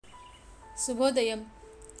శుభోదయం.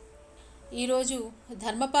 ఈరోజు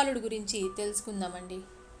ధర్మపాలుడు గురించి తెలుసుకుందామండి.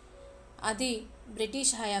 అది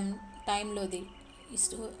బ్రిటిష్ హయాం టైంలోది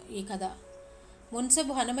ఈ కథ.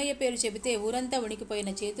 మున్సబు హనుమయ్య పేరు చెబితే ఊరంతా వణికిపోయిన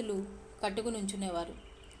చేతులు కట్టుకుని ఉంచునేవారు.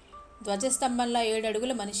 ధ్వజస్తంభంలా 7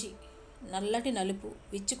 అడుగుల మనిషి, నల్లటి నలుపు,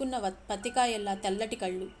 విచ్చుకున్న పత్తికాయల్లా తెల్లటి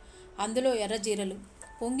కళ్ళు, అందులో ఎర్రజీరలు,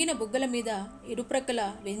 పొంగిన బుగ్గల మీద ఇరుప్రక్కల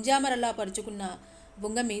వెంజామరలా పరుచుకున్న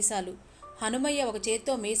బుంగ మీసాలు. హనుమయ్య ఒక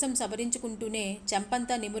చేత్తో మీసం సవరించుకుంటూనే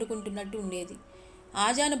చెంపంతా నిమురుకుంటున్నట్టు ఉండేది.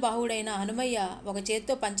 ఆజానుబాహుడైన హనుమయ్య ఒక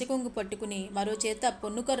చేత్తో పంచకొంగు పట్టుకుని మరో చేత్త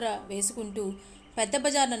పొన్నుకర్ర వేసుకుంటూ పెద్ద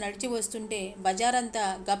బజార్న నడిచి వస్తుంటే బజారంతా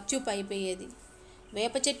గప్చూప్ అయిపోయేది.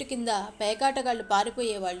 వేప చెట్టు కింద పేకాటగాళ్లు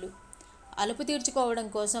పారిపోయేవాళ్ళు. అలుపు తీర్చుకోవడం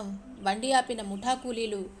కోసం బండి ఆపిన ముఠా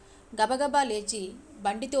కూలీలు గబగబా లేచి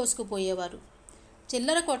బండి తోసుకుపోయేవారు.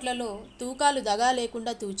 చిల్లర కొట్లలో తూకాలు దగా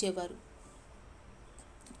లేకుండా తూచేవారు.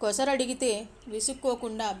 కొసరడిగితే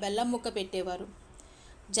విసుక్కోకుండా బెల్లం ముక్క పెట్టేవారు.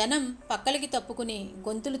 జనం పక్కలకి తప్పుకుని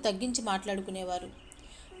గొంతులు తగ్గించి మాట్లాడుకునేవారు.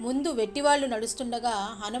 ముందు వెట్టివాళ్లు నడుస్తుండగా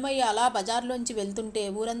హనుమయ్య అలా బజార్లోంచి వెళ్తుంటే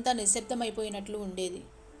ఊరంతా నిశ్శబ్దమైపోయినట్లు ఉండేది.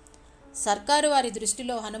 సర్కారు వారి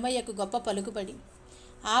దృష్టిలో హనుమయ్యకు గొప్ప పలుకుబడి.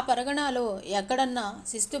 ఆ పరగణాలో ఎక్కడన్నా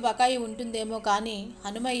శిస్తు బకాయి ఉంటుందేమో కానీ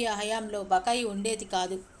హనుమయ్య హయాంలో బకాయి ఉండేది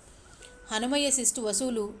కాదు. హనుమయ్య శిస్తు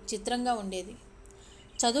వసూలు చిత్రంగా ఉండేది.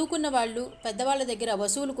 చదువుకున్న వాళ్ళు పెద్దవాళ్ళ దగ్గర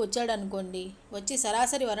వసూలుకు వచ్చాడనుకోండి, వచ్చి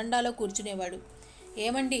సరాసరి వరండాలో కూర్చునేవాడు.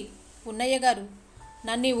 ఏమండి పున్నయ్య గారు,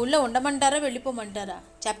 నన్ను ఈ ఊళ్ళో ఉండమంటారా వెళ్ళిపోమంటారా?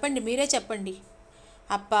 చెప్పండి, మీరే చెప్పండి.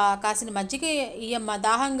 అప్ప కాసిన మజ్జిగ ఇయ్యమ్మ,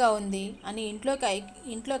 దాహంగా ఉంది అని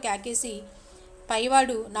ఇంట్లో కాకేసి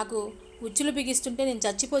పైవాడు నాకు ఉచ్చులు బిగిస్తుంటే నేను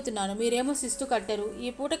చచ్చిపోతున్నాను, మీరేమో శిస్తు కట్టరు, ఈ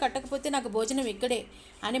పూట కట్టకపోతే నాకు భోజనం ఇక్కడే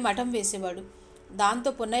అని మఠం వేసేవాడు. దాంతో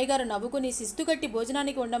పున్నయ్య గారు నవ్వుకుని శిస్తు కట్టి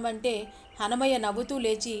భోజనానికి ఉండమంటే హనుమయ్య నవ్వుతూ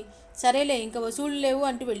లేచి సరేలే ఇంక వసూళ్ళు లేవు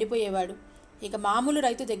అంటూ వెళ్ళిపోయేవాడు. ఇక మామూలు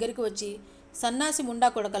రైతు దగ్గరికి వచ్చి, సన్నాసి ముండా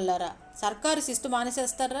కొడకల్లారా, సర్కారు శిస్తు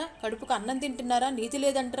మానేసేస్తారా? కడుపుకు అన్నం తింటున్నారా? నీతి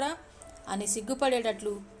లేదంటారా అని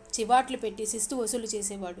సిగ్గుపడేటట్లు చివాట్లు పెట్టి శిస్తు వసూలు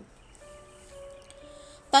చేసేవాడు.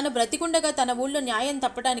 తను బ్రతికుండగా తన ఊళ్ళో న్యాయం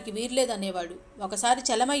తప్పడానికి వీర్లేదనేవాడు. ఒకసారి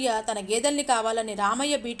చలమయ్య తన గేదెల్ని కావాలని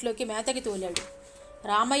రామయ్య బీట్లోకి మేతకి తోలాడు.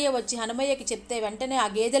 రామయ్య వచ్చి హనుమయ్యకి చెప్తే వెంటనే ఆ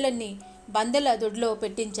గేదెలన్నీ బందెల దొడ్లో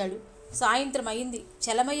పెట్టించాడు. సాయంత్రం అయింది.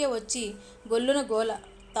 చలమయ్య వచ్చి గొల్లున గోల,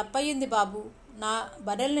 తప్పయింది బాబు, నా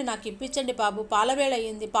బర్రెల్ని నాకు ఇప్పించండి బాబు, పాలవేళ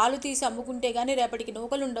అయ్యింది, పాలు తీసి అమ్ముకుంటే గానీ రేపటికి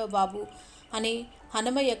నూకలుండవు బాబు అని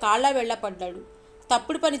హనుమయ్య కాళ్ళ వెళ్ళపడ్డాడు.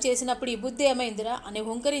 తప్పుడు పని చేసినప్పుడు ఈ బుద్ధి ఏమైందిరా అని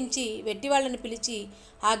హుంకరించి వెట్టివాళ్ళని పిలిచి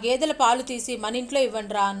ఆ గేదెల పాలు తీసి మన ఇంట్లో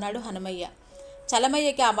ఇవ్వండిరా అన్నాడు హనుమయ్య.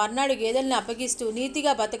 చలమయ్యకి ఆ మర్నాడు గేదెల్ని అప్పగిస్తూ,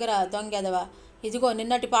 నీతిగా బతకరా దొంగెదవా, ఇదిగో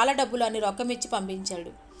నిన్నటి పాల డబ్బులు అని రొక్కమిచ్చి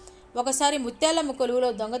పంపించాడు. ఒకసారి ముత్యాలమ్మ కొలువులో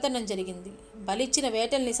దొంగతనం జరిగింది. బలిచ్చిన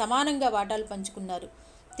వేటల్ని సమానంగా వాటాలు పంచుకున్నారు.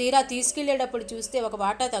 తీరా తీసుకెళ్లేటప్పుడు చూస్తే ఒక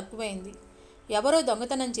వాటా తక్కువైంది. ఎవరో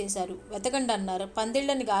దొంగతనం చేశారు, వెతకండి అన్నారు.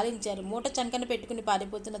 పందిళ్లని గాలించారు. మూట చంకన పెట్టుకుని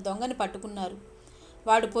పారిపోతున్న దొంగని పట్టుకున్నారు.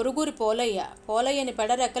 వాడు పొరుగురి పోలయ్యని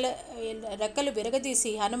రెక్కలు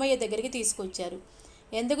విరగదీసి హనుమయ్య దగ్గరికి తీసుకొచ్చారు.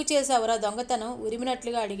 ఎందుకు చేశావురా దొంగతనం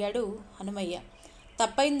ఉరిమినట్లుగా అడిగాడు హనుమయ్య.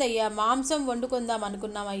 తప్పైందయ్యా, మాంసం వండుకుందాం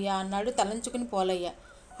అనుకున్నామయ్యా అన్నాడు తలంచుకుని పోలయ్య.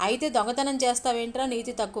 అయితే దొంగతనం చేస్తావేంట్రా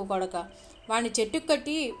నీతి తక్కువ కొడక, వాణ్ణి చెట్టుకు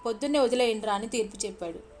కట్టి పొద్దున్నే వదిలేయండిరా అని తీర్పు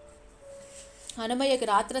చెప్పాడు. హనుమయ్యకి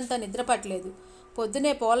రాత్రంతా నిద్ర పట్టలేదు.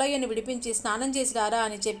 పొద్దునే పోలయ్యని విడిపించి స్నానం చేసి రారా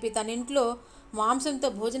అని చెప్పి తన ఇంట్లో మాంసంతో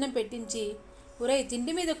భోజనం పెట్టించి, ఒరేయ్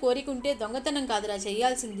తిండి మీద కోరికుంటే దొంగతనం కాదురా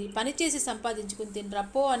చెయ్యాల్సింది, పనిచేసి సంపాదించుకుని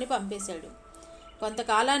తినరప్పో అని పంపేశాడు.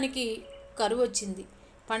 కొంతకాలానికి కరువు వచ్చింది.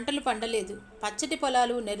 పంటలు పండలేదు. పచ్చటి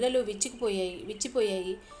పొలాలు నెర్రెలు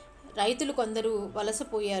విచ్చిపోయాయి. రైతులు కొందరు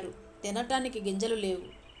వలసపోయారు. తినటానికి గింజలు లేవు.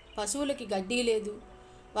 పశువులకి గడ్డి లేదు.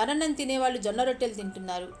 వరన్నం తినేవాళ్ళు జొన్న రొట్టెలు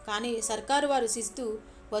తింటున్నారు. కానీ సర్కారు వారు శిస్తు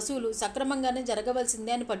వసూలు సక్రమంగానే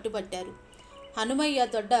జరగవలసిందే అని పట్టుబట్టారు. హనుమయ్య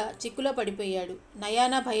దొడ్డ చిక్కులో పడిపోయాడు.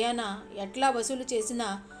 నయానా భయానా ఎట్లా వసూలు చేసినా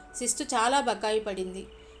శిస్తు చాలా బకాయి పడింది.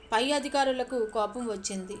 పై అధికారులకు కోపం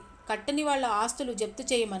వచ్చింది. కట్టని వాళ్ళ ఆస్తులు జప్తు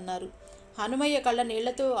చేయమన్నారు. హనుమయ్య కళ్ళ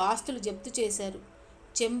నీళ్లతో ఆస్తులు జప్తు చేశారు.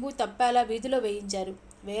 చెంబు తప్పాలా వీధిలో వేయించారు.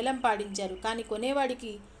 వేలం పాడించారు. కానీ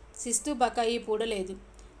కొనేవాడికి శిస్తు బకాయి పూడలేదు.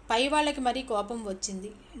 పై వాళ్ళకి మరీ కోపం వచ్చింది.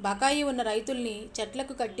 బకాయి ఉన్న రైతుల్ని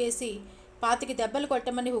చెట్లకు కట్టేసి 25 దెబ్బలు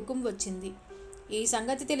కొట్టమని హుకుం వచ్చింది. ఈ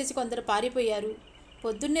సంగతి తెలిసి కొందరు పారిపోయారు.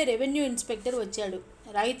 పొద్దున్నే రెవెన్యూ ఇన్స్పెక్టర్ వచ్చాడు.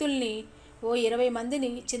 రైతుల్ని ఓ 20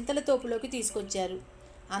 మందిని చింతల తోపులోకి తీసుకొచ్చారు.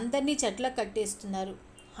 అందరినీ చెట్లకు కట్టేస్తున్నారు.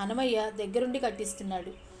 హనుమయ్య దగ్గరుండి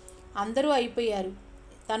కట్టిస్తున్నాడు. అందరూ అయిపోయారు.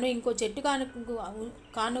 తను ఇంకో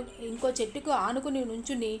చెట్టుకు ఆనుకుని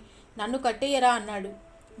నుంచుని నన్ను కట్టేయరా అన్నాడు.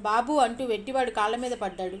 బాబు అంటూ వెట్టివాడు కాళ్ళ మీద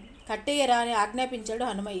పడ్డాడు. కట్టేయరా అని ఆజ్ఞాపించాడు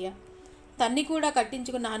హనుమయ్య. తన్ని కూడా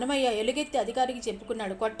కట్టించుకున్న హనుమయ్య ఎలుగెత్తి అధికారికి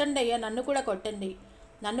చెప్పుకున్నాడు. కొట్టండి అయ్యా, నన్ను కూడా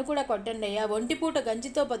కొట్టండి అయ్యా. ఒంటిపూట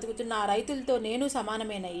గంజితో బతుకుతున్న ఆ రైతులతో నేను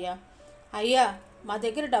సమానమేనయ్యా. అయ్యా, మా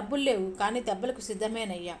దగ్గర డబ్బులు లేవు, కానీ దెబ్బలకు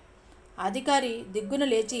సిద్ధమేనయ్యా. అధికారి దిగ్గున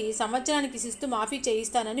లేచి సంవత్సరానికి శిస్తు మాఫీ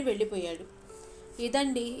చేయిస్తానని వెళ్ళిపోయాడు.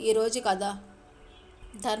 ఇదండి ఈరోజు కథ.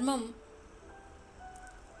 ధర్మం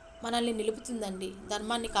మనల్ని నిలుపుతుందండి.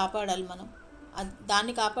 ధర్మాన్ని కాపాడాలి మనం.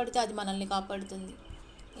 దాన్ని కాపాడితే అది మనల్ని కాపాడుతుంది.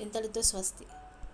 ఇంతటితో స్వస్తి.